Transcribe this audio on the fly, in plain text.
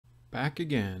Back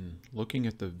again, looking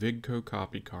at the Vidco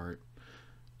copy cart.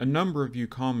 A number of you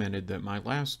commented that my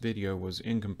last video was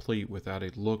incomplete without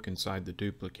a look inside the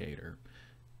duplicator.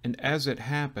 And as it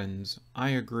happens,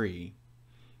 I agree.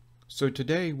 So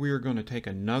today we are going to take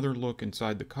another look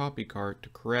inside the copy cart to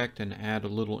correct and add a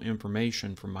little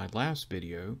information from my last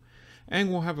video,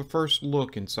 and we'll have a first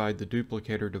look inside the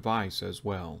duplicator device as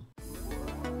well.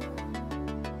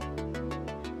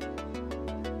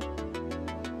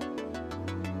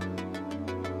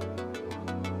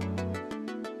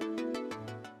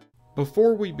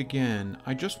 Before we begin,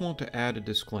 I just want to add a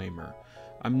disclaimer.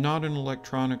 I'm not an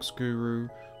electronics guru.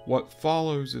 What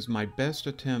follows is my best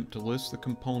attempt to list the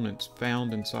components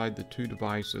found inside the two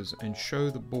devices and show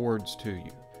the boards to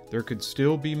you. There could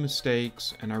still be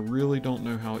mistakes, and I really don't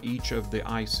know how each of the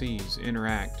ICs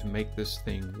interact to make this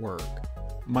thing work.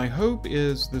 My hope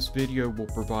is this video will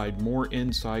provide more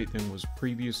insight than was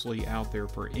previously out there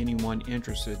for anyone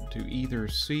interested to either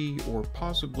see or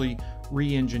possibly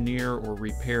re-engineer or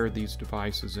repair these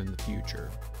devices in the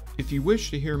future. If you wish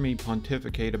to hear me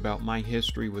pontificate about my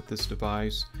history with this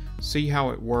device, see how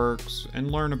it works,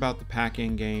 and learn about the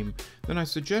pack-in game, then I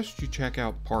suggest you check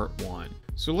out part 1.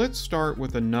 So let's start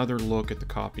with another look at the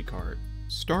copy cart.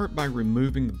 Start by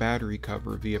removing the battery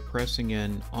cover via pressing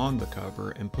in on the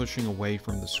cover and pushing away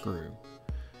from the screw.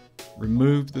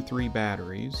 Remove the 3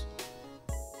 batteries.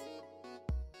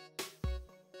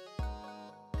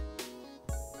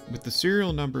 With the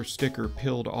serial number sticker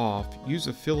peeled off, use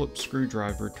a Phillips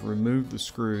screwdriver to remove the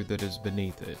screw that is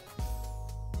beneath it.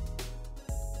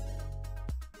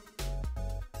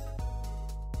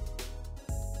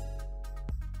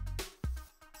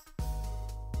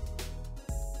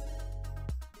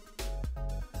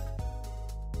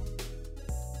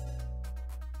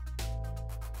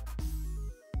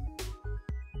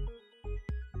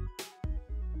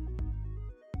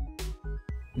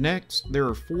 Next, there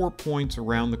are 4 points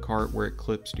around the cart where it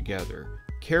clips together.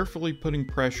 Carefully putting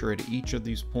pressure at each of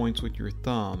these points with your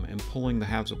thumb and pulling the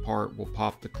halves apart will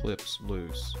pop the clips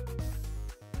loose.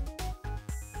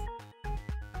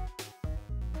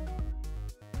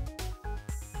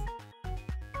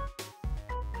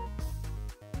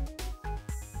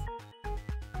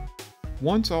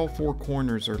 Once all 4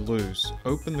 corners are loose,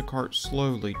 open the cart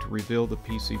slowly to reveal the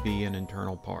PCB and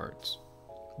internal parts.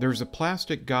 There's a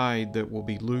plastic guide that will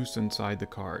be loose inside the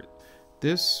cart.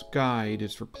 This guide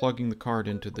is for plugging the cart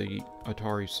into the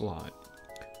Atari slot.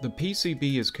 The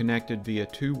PCB is connected via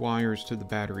 2 wires to the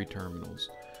battery terminals.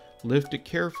 Lift it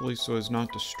carefully so as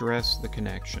not to stress the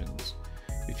connections.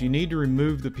 If you need to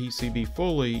remove the PCB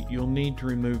fully, you'll need to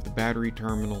remove the battery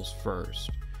terminals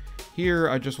first. Here,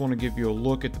 I just want to give you a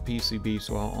look at the PCB,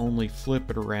 so I'll only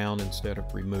flip it around instead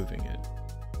of removing it.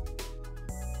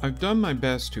 I've done my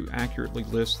best to accurately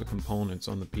list the components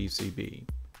on the PCB.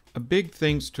 A big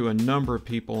thanks to a number of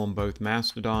people on both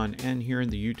Mastodon and here in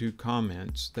the YouTube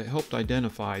comments that helped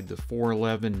identify the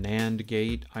 411 NAND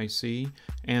gate IC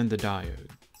and the diode.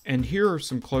 And here are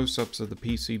some close-ups of the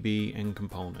PCB and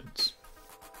components.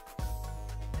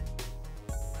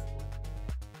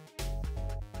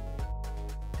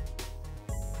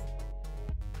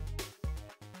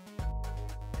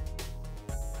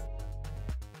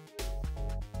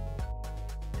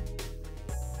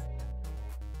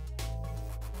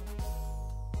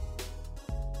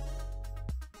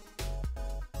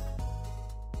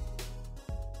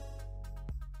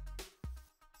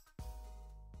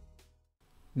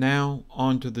 Now,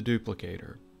 on to the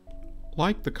duplicator.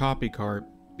 Like the copy cart,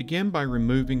 begin by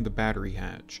removing the battery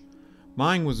hatch.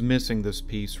 Mine was missing this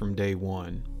piece from day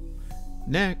 1.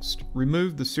 Next,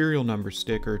 remove the serial number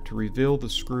sticker to reveal the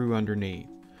screw underneath.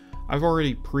 I've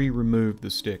already pre-removed the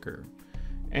sticker.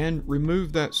 And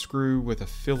remove that screw with a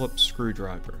Phillips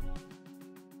screwdriver.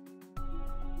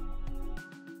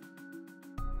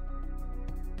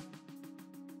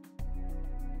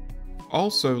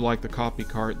 Also, like the copy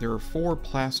cart, there are 4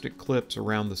 plastic clips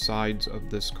around the sides of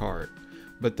this cart,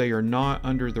 but they are not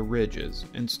under the ridges.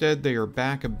 Instead, they are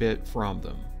back a bit from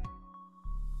them.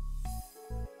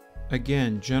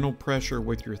 Again, gentle pressure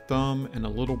with your thumb and a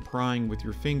little prying with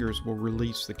your fingers will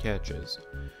release the catches.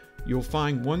 You'll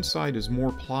find one side is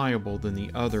more pliable than the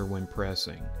other when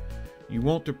pressing. You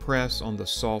want to press on the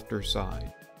softer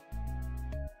side.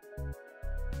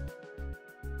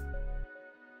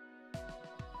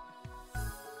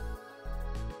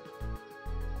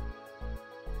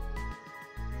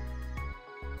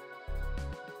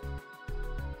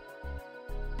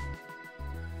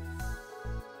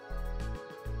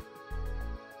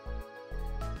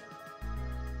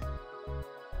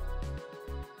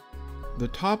 The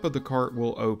top of the cart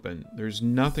will open. There's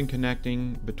nothing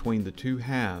connecting between the two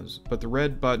halves, but the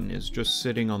red button is just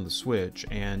sitting on the switch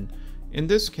and, in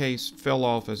this case, fell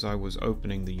off as I was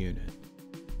opening the unit.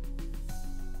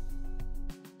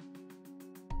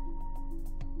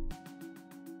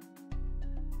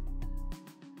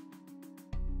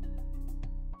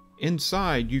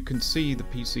 Inside, you can see the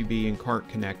PCB and cart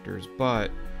connectors, but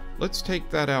let's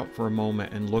take that out for a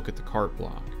moment and look at the cart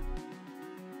block.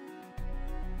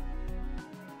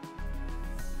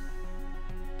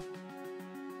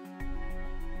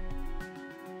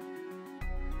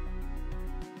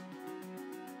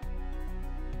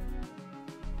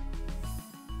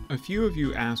 A few of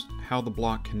you asked how the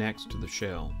block connects to the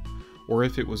shell, or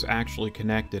if it was actually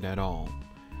connected at all.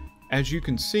 As you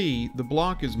can see, the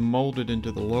block is molded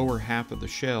into the lower half of the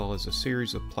shell as a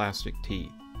series of plastic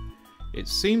teeth. It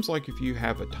seems like if you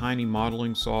have a tiny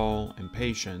modeling saw and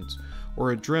patience,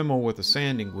 or a Dremel with a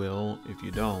sanding wheel if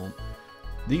you don't,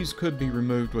 these could be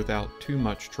removed without too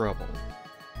much trouble.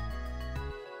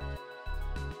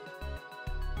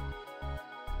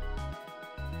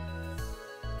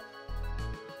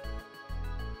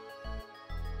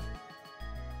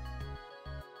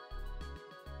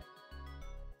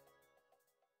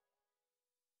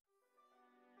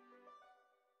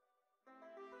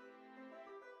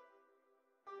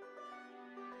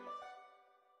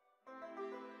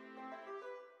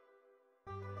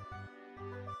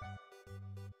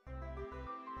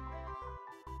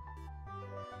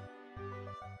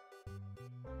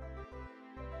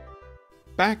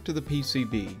 Back to the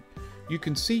PCB. You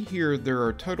can see here there are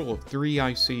a total of 3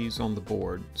 ICs on the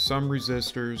board, some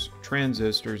resistors,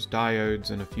 transistors,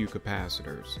 diodes, and a few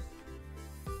capacitors.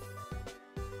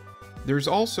 There's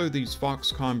also these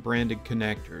Foxconn branded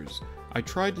connectors. I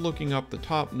tried looking up the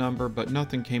top number, but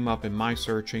nothing came up in my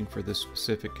searching for this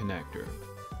specific connector.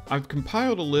 I've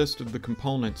compiled a list of the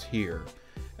components here.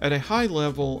 At a high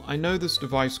level, I know this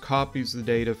device copies the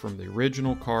data from the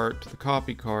original cart to the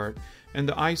copy cart, and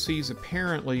the ICs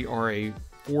apparently are a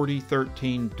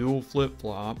 4013 dual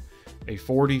flip-flop, a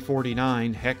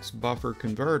 4049 hex buffer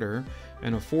converter,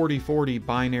 and a 4040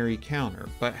 binary counter,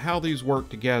 but how these work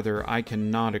together I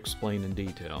cannot explain in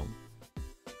detail.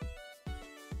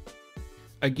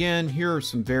 Again, here are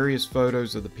some various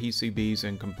photos of the PCBs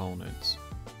and components.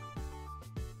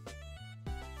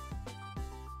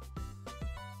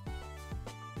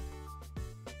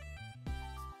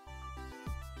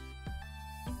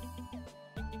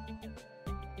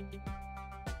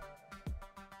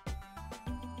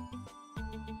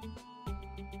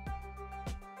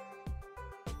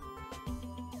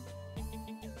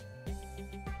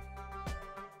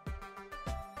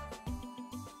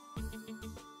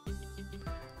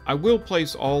 I will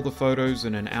place all the photos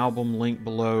in an album linked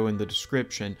below in the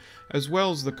description, as well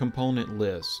as the component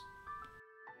list.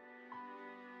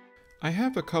 I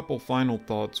have a couple final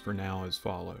thoughts for now as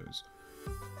follows.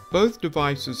 Both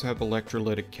devices have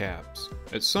electrolytic caps.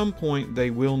 At some point they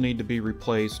will need to be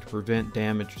replaced to prevent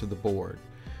damage to the board.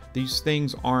 These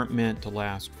things aren't meant to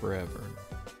last forever.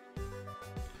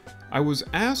 I was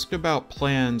asked about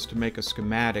plans to make a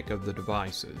schematic of the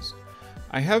devices.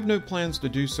 I have no plans to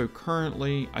do so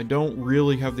currently. I don't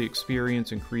really have the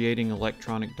experience in creating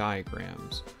electronic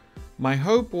diagrams. My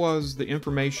hope was the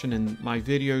information in my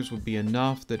videos would be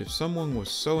enough that if someone was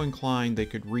so inclined they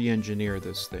could re-engineer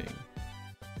this thing.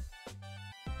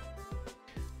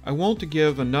 I want to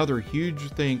give another huge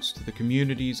thanks to the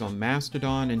communities on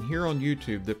Mastodon and here on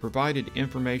YouTube that provided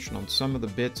information on some of the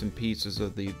bits and pieces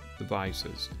of the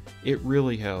devices. It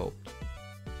really helped.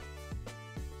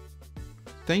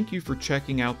 Thank you for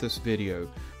checking out this video.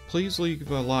 Please leave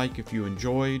a like if you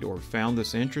enjoyed or found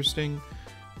this interesting.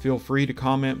 Feel free to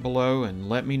comment below and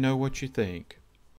let me know what you think.